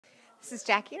This is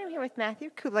Jackie, and I'm here with Matthew,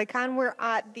 KUBLAI KHAN. We're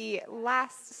at the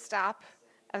last stop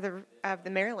of the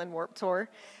Maryland Warped Tour.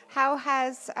 How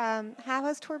has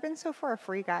tour been so far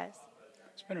for you guys?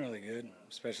 It's been really good,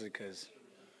 especially because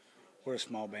we're a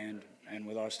small band, and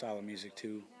with our style of music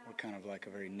too, we're kind of like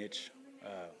a very niche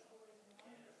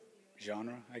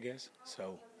genre, I guess.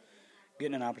 So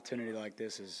getting an opportunity like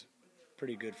this is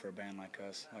pretty good for a band like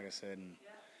us, like I said, and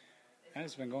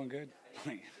it's been going good.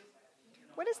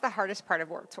 What is the hardest part of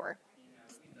Warped Tour?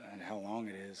 And how long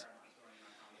it is.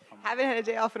 Haven't had a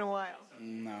day off in a while.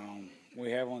 No, we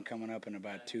have one coming up in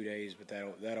about 2 days, but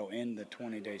that'll end the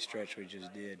 20-day stretch we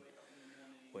just did,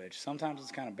 which sometimes it's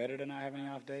kind of better to not have any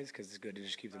off days because it's good to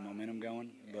just keep the momentum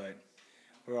going, but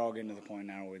we're all getting to the point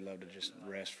now where we'd love to just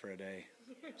rest for a day.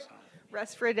 So.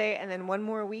 Rest for a day and then one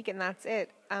more week and that's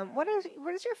it. What is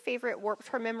your favorite Warped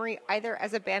Tour memory, either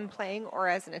as a band playing or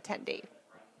as an attendee?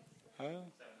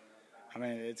 I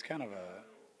mean, it's kind of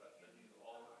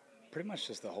pretty much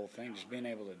just the whole thing, just being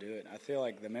able to do it. I feel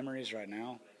like the memories right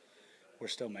now, we're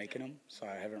still making them, so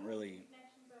I haven't really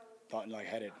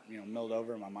had it, milled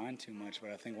over in my mind too much,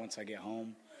 but I think once I get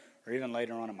home, or even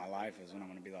later on in my life is when I'm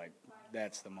going to be like,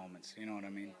 that's the moments, you know what I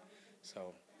mean?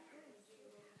 So.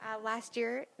 Last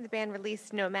year, the band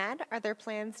released Nomad. Are there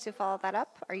plans to follow that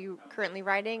up? Are you currently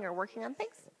writing or working on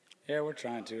things? Yeah, we're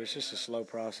trying to. It's just a slow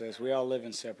process. We all live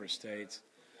in separate states.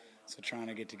 So trying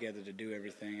to get together to do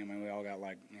everything, I mean, we all got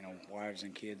wives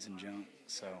and kids and junk,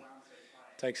 so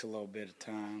it takes a little bit of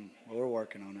time. But we're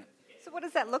working on it. So what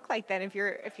does that look like then? If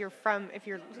you're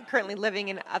currently living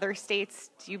in other states,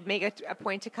 do you make a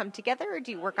point to come together, or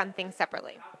do you work on things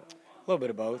separately? A little bit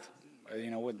of both.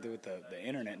 With the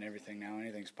internet and everything now,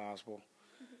 anything's possible.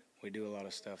 We do a lot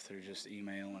of stuff through just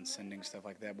email and sending stuff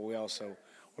like that. But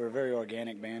we're a very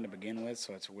organic band to begin with,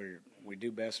 so we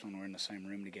do best when we're in the same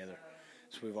room together.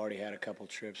 So we've already had a couple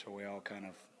trips where we all kind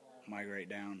of migrate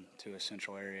down to a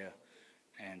central area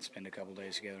and spend a couple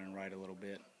days together and write a little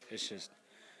bit. It's just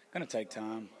going to take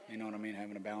time, you know what I mean,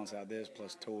 having to balance out this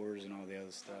plus tours and all the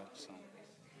other stuff. So.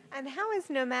 And how is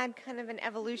Nomad kind of an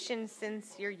evolution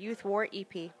since your Youth War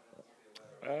EP?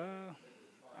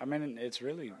 I mean,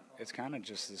 it's kind of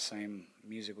just the same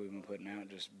music we've been putting out,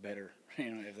 just better,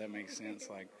 if that makes sense.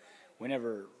 Like, we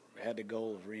never had the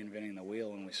goal of reinventing the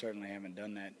wheel, and we certainly haven't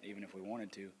done that even if we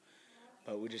wanted to.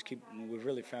 But we've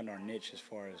really found our niche as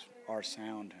far as our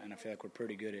sound, and I feel like we're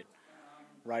pretty good at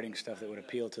writing stuff that would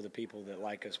appeal to the people that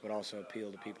like us, but also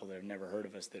appeal to people that have never heard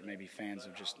of us that may be fans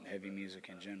of just heavy music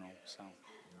in general. So.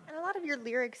 And a lot of your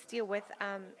lyrics deal with,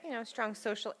 strong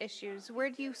social issues. Where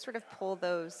do you sort of pull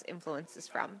those influences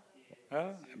from?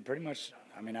 Pretty much,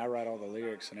 I mean, I write all the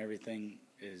lyrics, and everything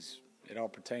it all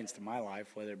pertains to my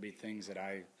life, whether it be things that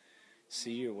I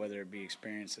see or whether it be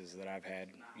experiences that I've had,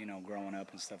 growing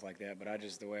up and stuff like that. But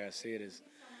the way I see it is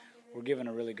we're given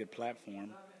a really good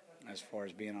platform as far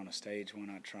as being on a stage. Why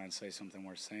not try and say something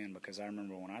worth saying? Because I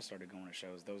remember when I started going to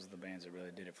shows, those are the bands that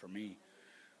really did it for me,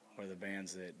 or the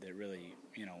bands that really,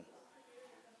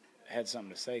 had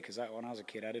something to say. Because when I was a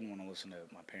kid, I didn't want to listen to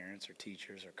my parents or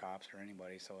teachers or cops or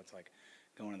anybody. So it's like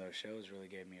going to those shows really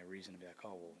gave me a reason to be like,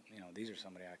 oh, well, these are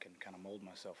somebody I can kind of mold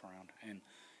myself around. And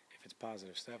if it's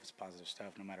positive stuff, it's positive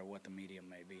stuff, no matter what the medium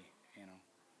may be, And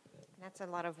that's a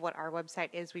lot of what our website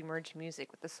is. We merge music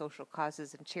with the social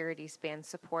causes and charities band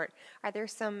support. Are there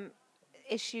some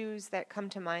issues that come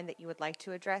to mind that you would like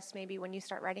to address maybe when you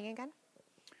start writing again?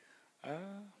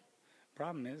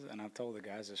 Problem is, and I've told the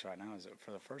guys this right now, is that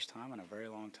for the first time in a very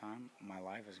long time, my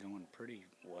life is going pretty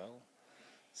well.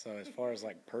 So as far as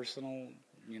like personal,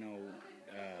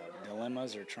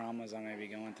 dilemmas or traumas I may be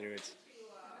going through,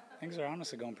 things are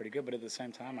honestly going pretty good. But at the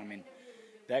same time, I mean,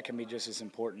 that can be just as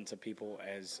important to people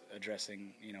as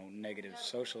addressing, negative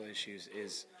social issues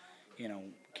is,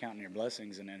 counting your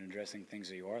blessings and then addressing things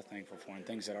that you are thankful for and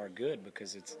things that are good,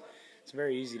 because it's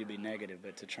very easy to be negative,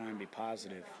 but to try and be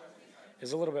positive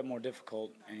is a little bit more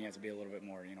difficult, and you have to be a little bit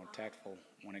more, tactful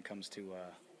when it comes to,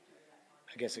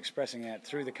 I guess, expressing that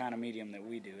through the kind of medium that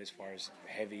we do as far as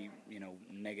heavy,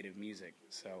 negative music.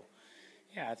 So,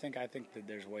 yeah, I think that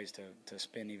there's ways to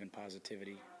spin even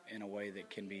positivity in a way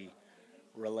that can be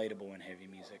relatable in heavy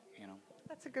music,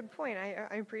 That's a good point.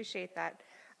 I appreciate that.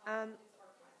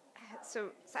 So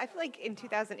I feel like in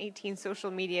 2018,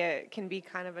 social media can be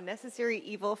kind of a necessary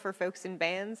evil for folks in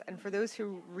bands, and for those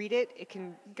who read it, it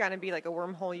can kind of be like a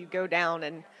wormhole you go down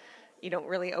and you don't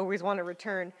really always want to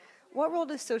return. What role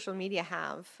does social media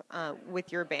have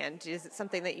with your band? Is it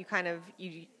something that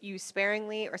you use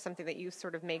sparingly, or something that you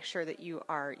sort of make sure that you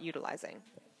are utilizing?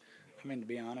 I mean, to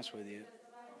be honest with you,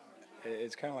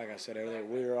 it's kind of like I said earlier,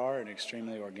 we are an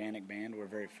extremely organic band. We're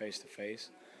very face-to-face,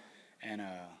 and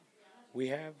we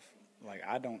have like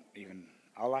I don't even.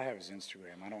 All I have is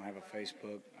Instagram. I don't have a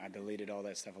Facebook. I deleted all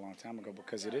that stuff a long time ago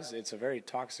because it's a very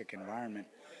toxic environment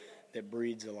that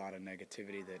breeds a lot of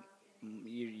negativity that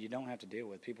you don't have to deal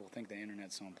with. People think the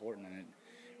internet's so important, and it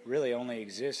really only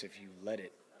exists if you let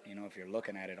it. You know, if you're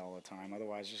looking at it all the time.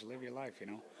 Otherwise, just live your life. You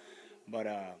know.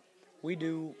 But we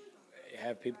do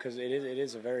have people because it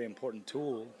is a very important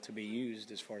tool to be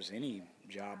used as far as any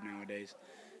job nowadays.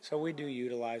 So we do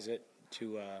utilize it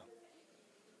to.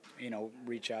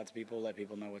 Reach out to people, let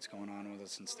people know what's going on with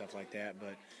us and stuff like that.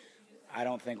 But I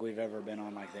don't think we've ever been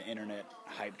on like the internet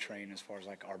hype train as far as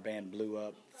like our band blew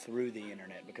up through the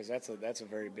internet, because that's a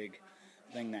very big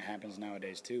thing that happens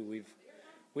nowadays too.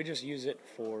 We just use it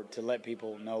to let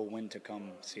people know when to come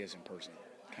see us in person,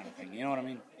 kind of thing. You know what I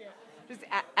mean? Yeah. Just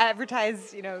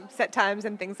advertise, set times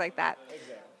and things like that.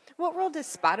 Exactly. What role does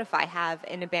Spotify have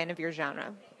in a band of your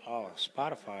genre? Oh,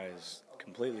 Spotify has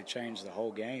completely changed the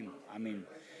whole game. I mean,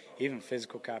 even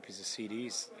physical copies of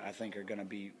CDs, I think, are going to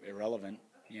be irrelevant,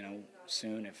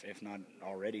 soon, if not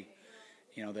already.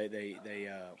 They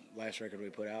last record we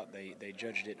put out, they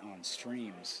judged it on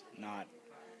streams, not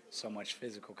so much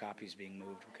physical copies being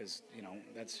moved, because,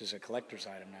 that's just a collector's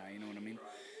item now, you know what I mean?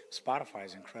 Spotify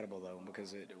is incredible, though,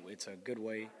 because it's a good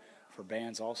way for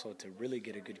bands also to really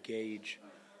get a good gauge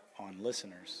on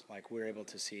listeners. Like, we're able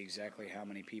to see exactly how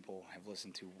many people have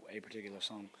listened to a particular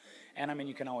song. And I mean,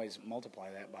 you can always multiply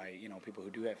that by, people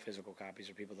who do have physical copies,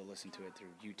 or people that listen to it through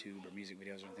YouTube or music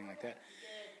videos or anything like that.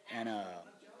 And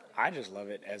I just love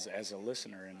it as a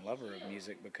listener and lover of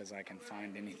music, because I can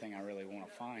find anything I really want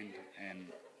to find, and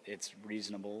it's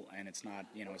reasonable, and it's not,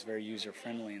 it's very user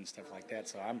friendly and stuff like that.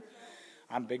 So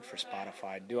I'm big for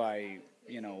Spotify. Do I,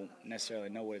 necessarily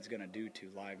know what it's going to do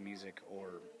to live music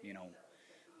or,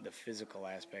 the physical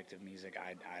aspect of music?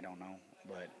 I don't know,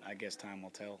 but I guess time will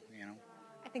tell,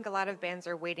 I think a lot of bands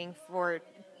are waiting for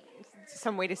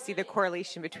some way to see the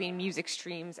correlation between music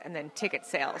streams and then ticket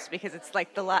sales, because it's like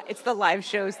it's the live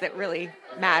shows that really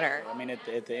matter. I mean,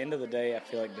 at the end of the day, I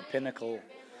feel like the pinnacle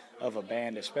of a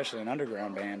band, especially an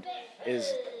underground band,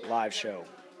 is live show.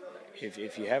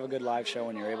 If you have a good live show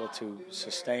and you're able to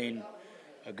sustain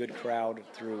a good crowd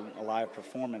through a live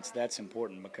performance, that's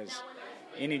important, because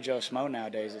any Joe Schmo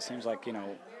nowadays, it seems like,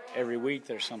 every week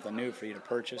there's something new for you to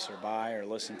purchase or buy or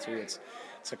listen to. It's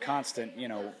a constant,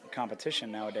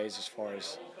 competition nowadays as far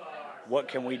as what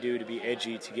can we do to be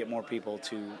edgy to get more people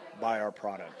to buy our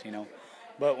product,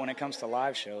 But when it comes to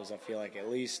live shows, I feel like at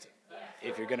least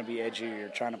if you're going to be edgy or you're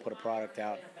trying to put a product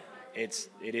out, it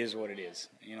is what it is.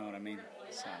 You know what I mean?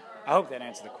 So I hope that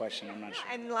answered the question. I'm not sure.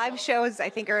 And live shows, I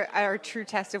think, are a true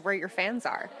test of where your fans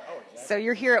are. Oh, exactly. So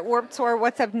you're here at Warped Tour.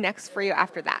 What's up next for you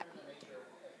after that?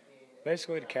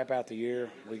 Basically, to cap out the year,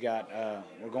 we're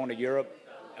going to Europe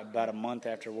about a month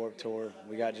after Warped Tour.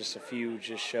 We got just a few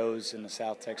shows in the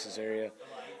South Texas area,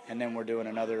 and then we're doing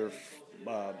another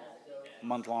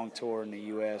month-long tour in the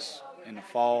U.S. in the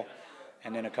fall,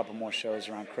 and then a couple more shows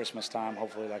around Christmas time,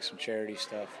 hopefully like some charity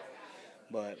stuff.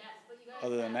 But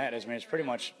other than that, it's pretty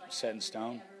much set in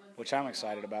stone, which I'm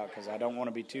excited about, because I don't want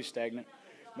to be too stagnant.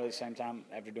 But at the same time,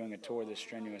 after doing a tour this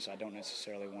strenuous, I don't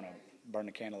necessarily want to burn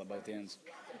the candle at both ends.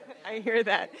 I hear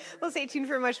that. Well, stay tuned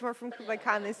for much more from KUBLAI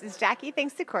KHAN. This is Jackie.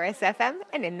 Thanks to Chorus FM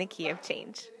and In the Key of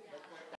Change.